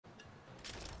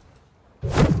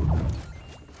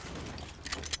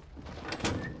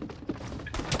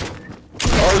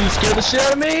you scared the shit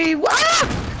out of me! Ah!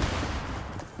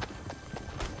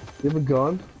 You have a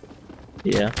gun?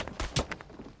 Yeah.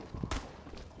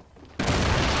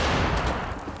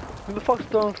 Who the fuck's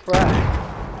throwing frags?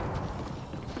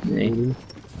 Me.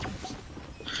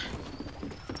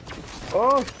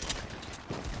 Oh!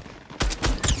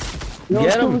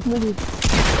 Get him!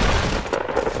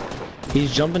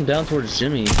 He's jumping down towards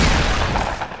Jimmy.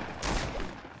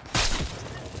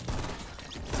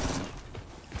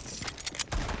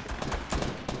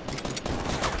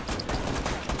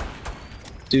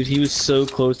 Dude, he was so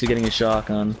close to getting a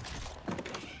shotgun.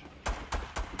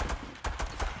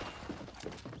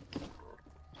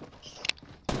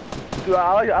 Dude,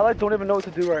 I don't even know what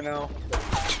to do right now.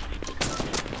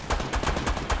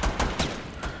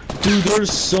 Dude,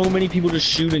 there's so many people just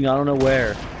shooting, I don't know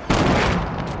where.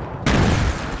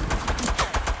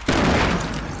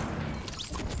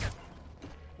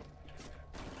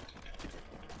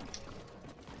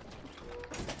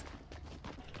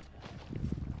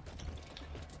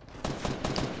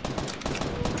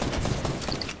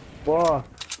 Wow.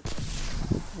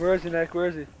 Where is he, Nick? Where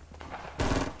is he?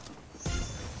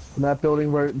 In that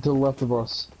building right to the left of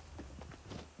us.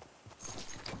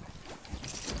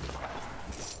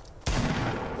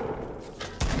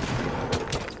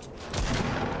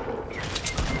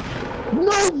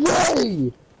 No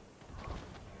way!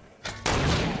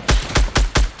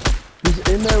 He's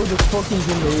in there with a fucking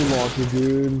grenade launcher,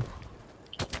 dude.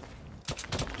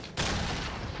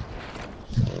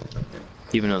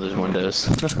 Even though there's windows.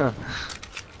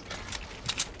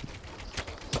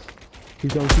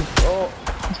 He's going to oh,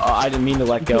 I didn't mean to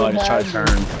let go, I just tried to turn.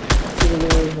 He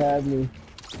really had me.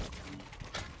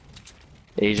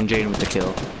 Asian Jaden with the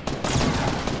kill.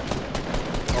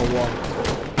 Oh, wow.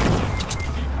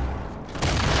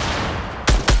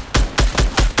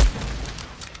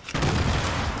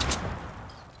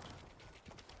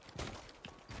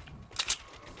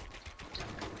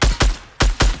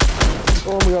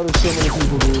 Oh my god, there's so many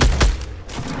people, dude.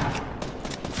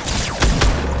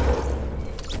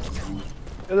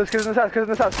 Yo, there's kids in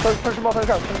this house, Push them off in this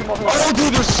house, Oh,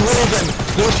 dude, there's three of them!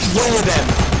 There's three of them!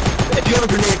 If you have a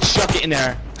grenade, chuck it in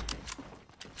there.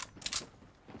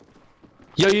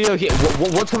 Yo, here.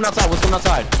 What's coming outside? What's coming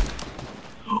outside?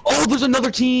 Oh, there's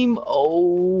another team!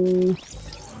 Oh.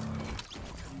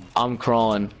 I'm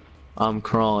crawling.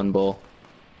 Bull.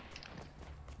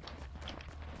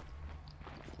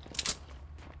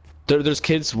 There's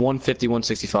kids 150,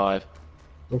 165.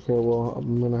 Okay, well,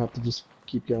 I'm gonna have to just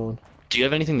keep going. Do you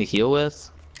have anything to heal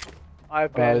with? I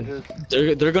have bandages.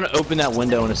 They're gonna open that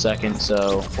window in a second,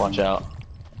 so watch out.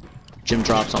 Jim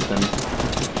dropped something.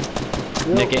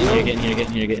 Nick, get in here,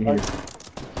 get in here.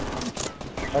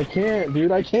 I can't,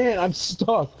 dude, I can't. I'm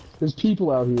stuck. There's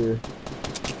people out here.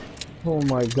 Oh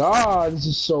my god, this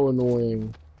is so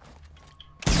annoying.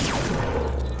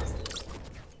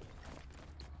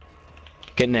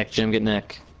 Get Nick, Jim, get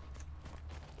Nick.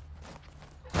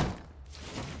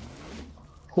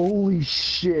 Holy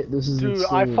shit, this is Dude, insane.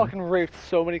 I fucking raped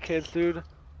so many kids, dude.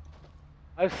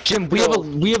 Jim, we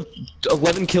have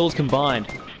 11 kills combined.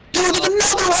 Dude, there's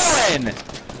another one!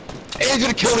 And he's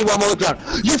gonna kill me while I'm on the ground.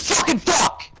 You fucking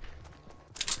fuck!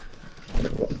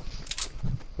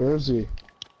 Where is he?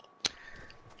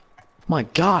 My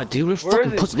god, dude, we're Where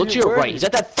fucking is pussy. he? Look to your Where right. is He's he?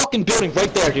 at that fucking building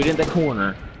right there, dude, in that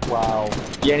corner. Wow.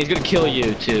 Yeah, and he's gonna kill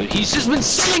you, too. He's just been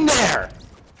sitting there!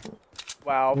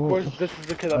 Wow, of course this is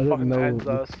the kid that fucking ends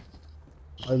us.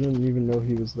 I didn't even know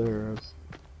he was there.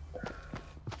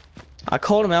 I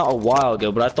called him out a while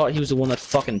ago, but I thought he was the one that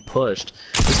fucking pushed.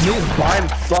 This nigga's by him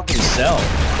fucking self.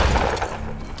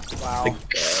 Wow.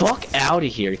 Like, fuck out of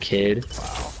here, kid.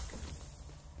 Wow.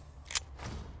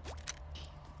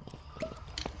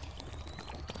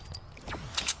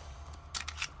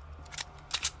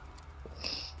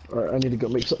 Alright, I need to go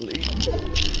make something to eat.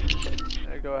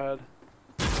 Yeah, go ahead.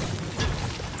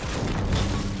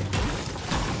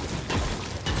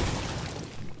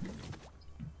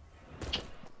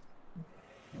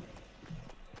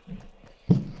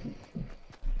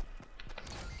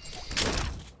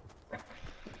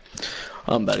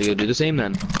 I'm about to go do the same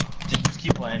then. Just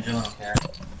keep playing, Jim. I don't care.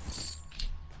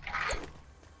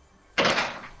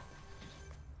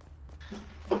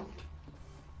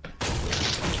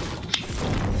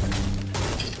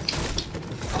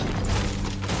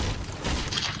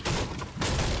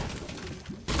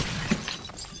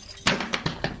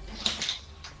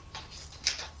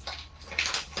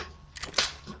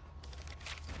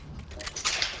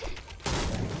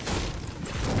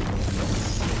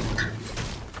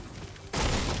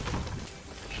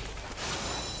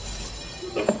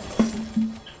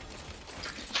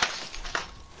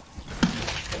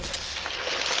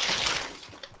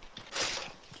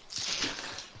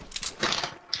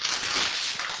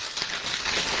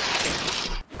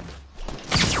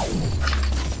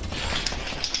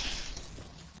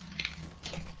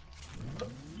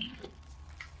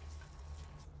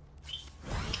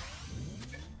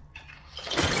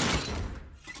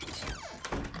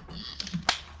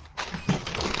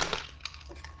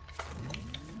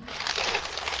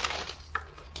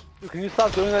 Can you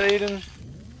stop doing that, Aiden?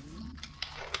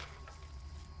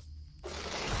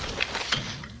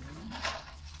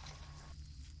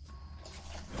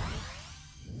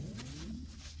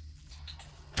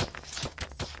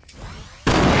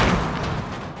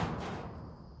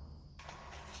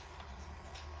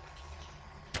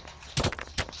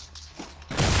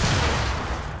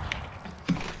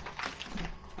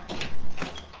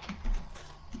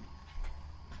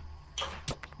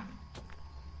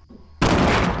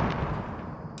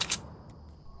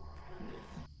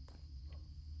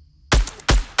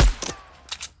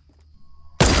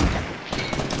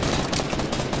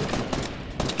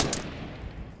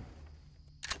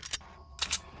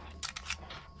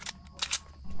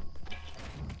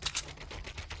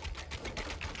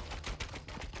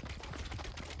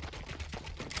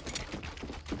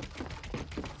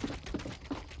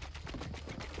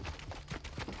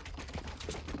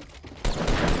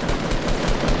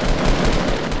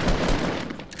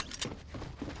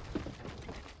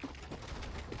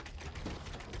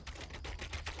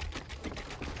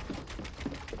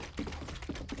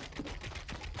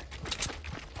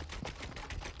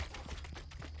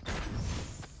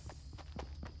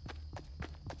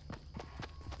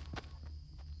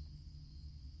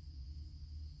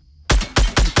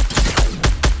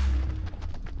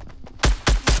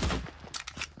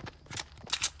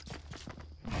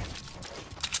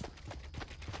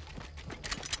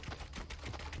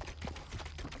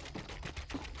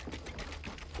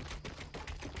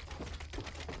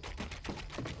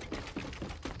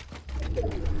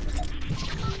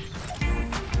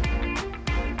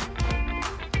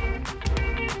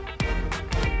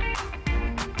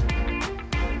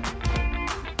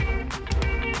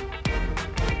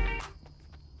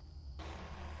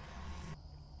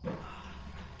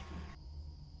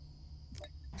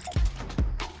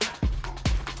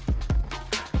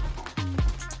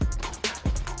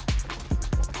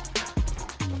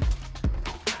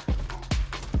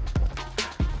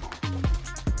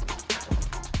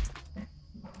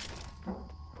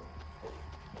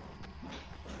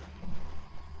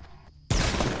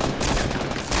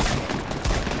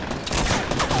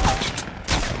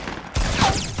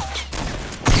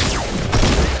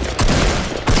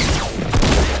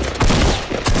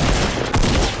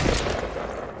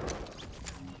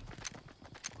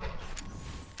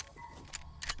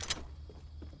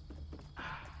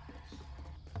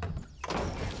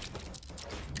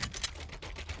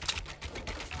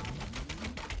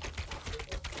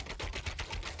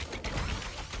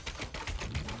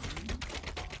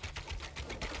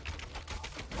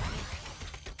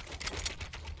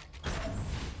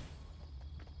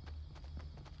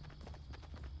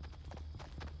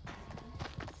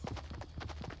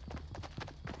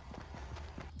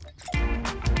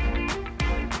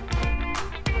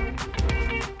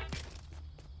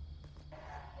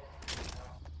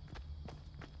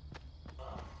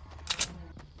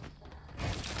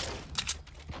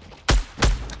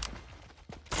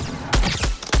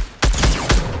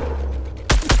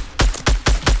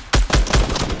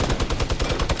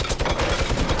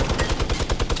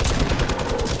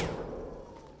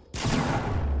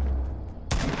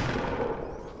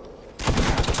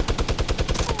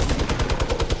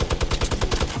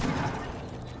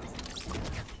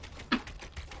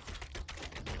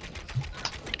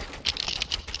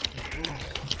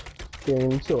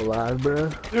 Damn, you still alive, bro?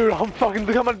 Dude, I'm fucking.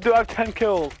 Look how much. Dude, I have 10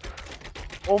 kills.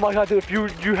 Oh my god, dude, if you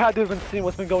had to have been seeing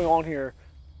what's been going on here.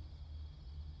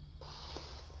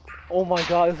 Oh my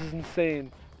god, this is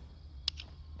insane.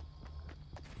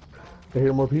 I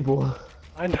hear more people.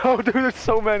 I know, dude, there's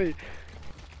so many.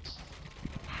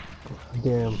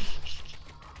 Damn.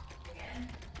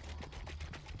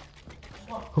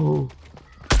 Oh.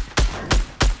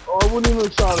 Oh, I wouldn't even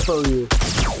have shot if I were you.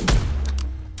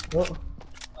 Oh.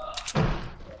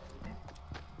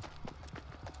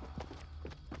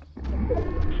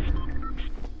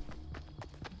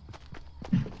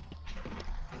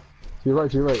 To your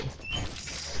right, to your right.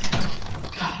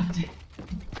 God.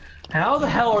 How the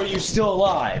hell are you still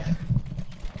alive?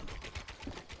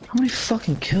 How many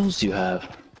fucking kills do you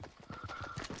have?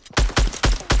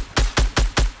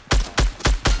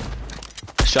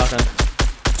 Shotgun.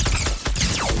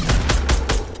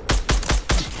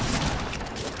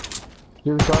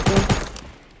 You have a shotgun?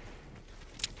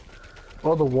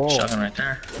 Oh, the wall. Shotgun right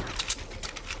there.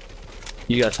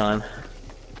 You got time.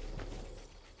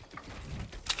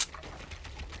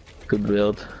 Good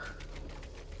build.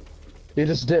 Yeah,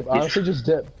 just dip. Honestly, just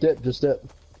dip. Just dip.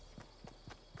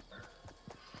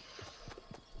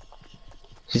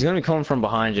 He's gonna be coming from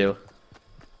behind you.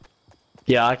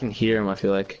 Yeah, I can hear him, I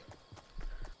feel like.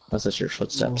 Unless that's your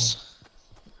footsteps.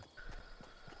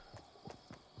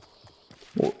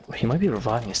 He might be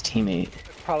reviving his teammate.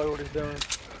 That's probably what he's doing.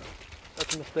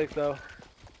 That's a mistake, though.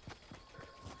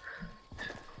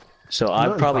 So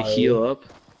I'd probably heal up. Do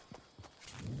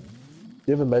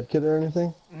you have a med kit or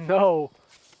anything? No.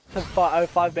 I have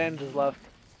 5 bandages left.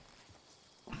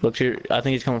 Look here, I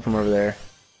think he's coming from over there.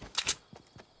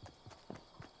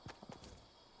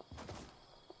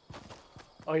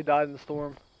 Oh, he died in the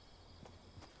storm.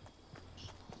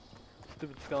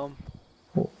 Stupid scum.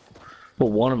 Well,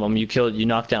 one of them you killed, you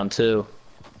knocked down 2.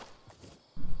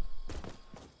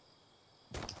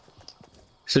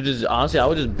 So just honestly, I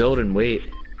would just build and wait,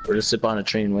 or just sit behind a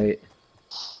tree and wait.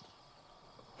 This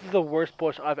is the worst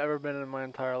bush I've ever been in my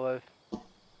entire life.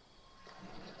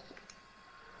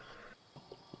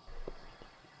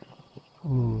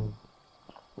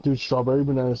 Dude, strawberry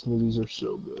banana smoothies are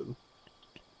so good.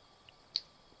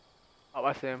 Oh,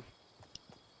 I see him.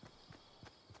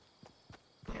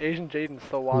 Asian Jaden's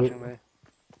still watching me.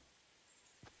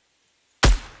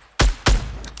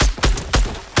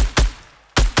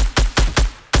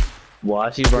 Why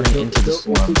is he running into the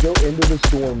storm? Go into the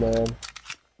storm, man.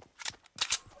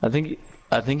 I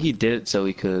think he did it so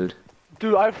he could.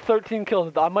 Dude, I have 13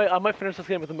 kills. I might finish this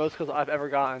game with the most kills I've ever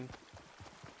gotten.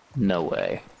 No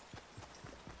way.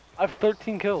 I have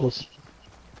 13 kills.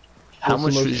 How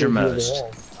much is your most?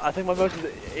 I think my most is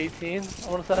 18, I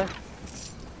want to say.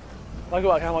 I go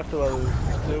back, how much do I lose?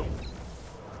 2?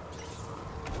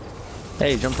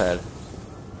 Hey, jump pad.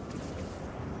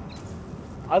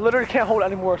 I literally can't hold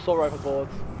any more assault rifle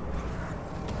bullets.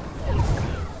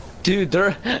 Dude,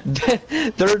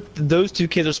 those 2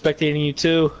 kids are spectating you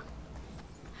too.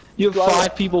 You have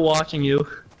 5 people watching you.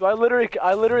 Do I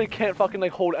literally can't fucking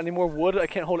like hold any more wood. I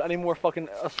can't hold any more fucking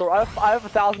assault. I have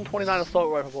 1,029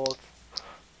 assault rifle bullets.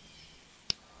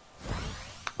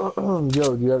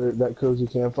 Yo, do you have that cozy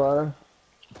campfire?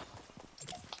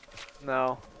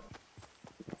 No.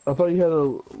 I thought you had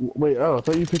a wait. Oh, I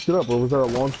thought you picked it up, or was that a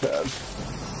launch pad?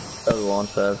 That was a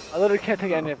launch pad. I literally can't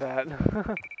take any of that.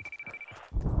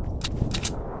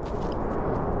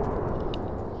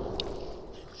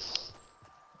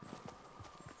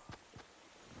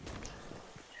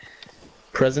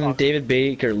 President David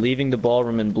Baker leaving the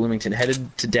ballroom in Bloomington,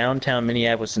 headed to downtown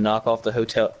Minneapolis to knock off the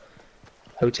hotel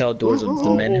doors of the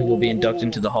men who will be inducted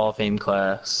into the Hall of Fame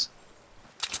class.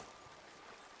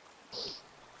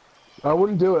 I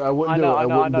wouldn't do it. I wouldn't do it. I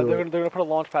know. They're gonna put a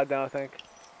launch pad down, I think.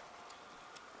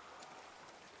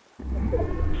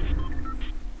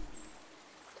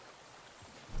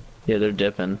 Yeah, they're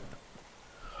dipping.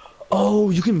 Oh,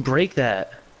 you can break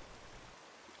that.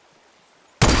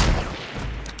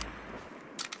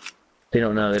 They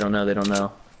don't know.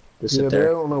 Just sit Yeah, there. they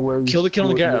don't know where you Kill the kid on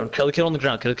the ground. Kill the kid on the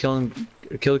ground. Kill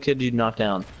the kid you knocked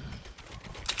down.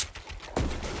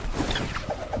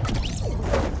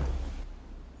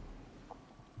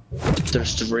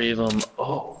 There's 3 of them.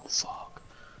 Oh, fuck.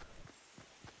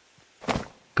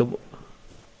 Go.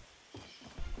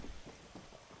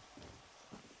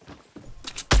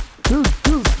 Dude.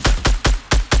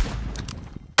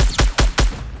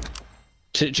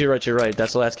 To your right.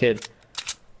 That's the last kid.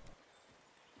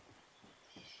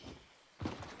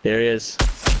 There he is.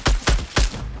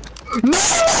 No!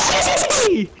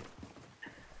 Do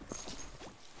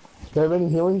you have any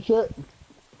healing shit?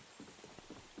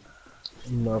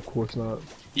 No, of course not.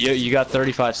 You got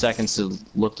 35 seconds to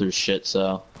look through shit,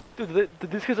 so. Dude,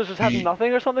 these kids are just having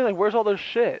nothing or something? Like, where's all their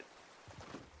shit?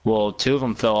 Well, 2 of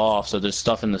them fell off, so there's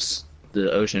stuff in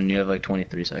the ocean. You have like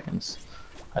 23 seconds.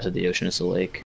 I said the ocean is the lake.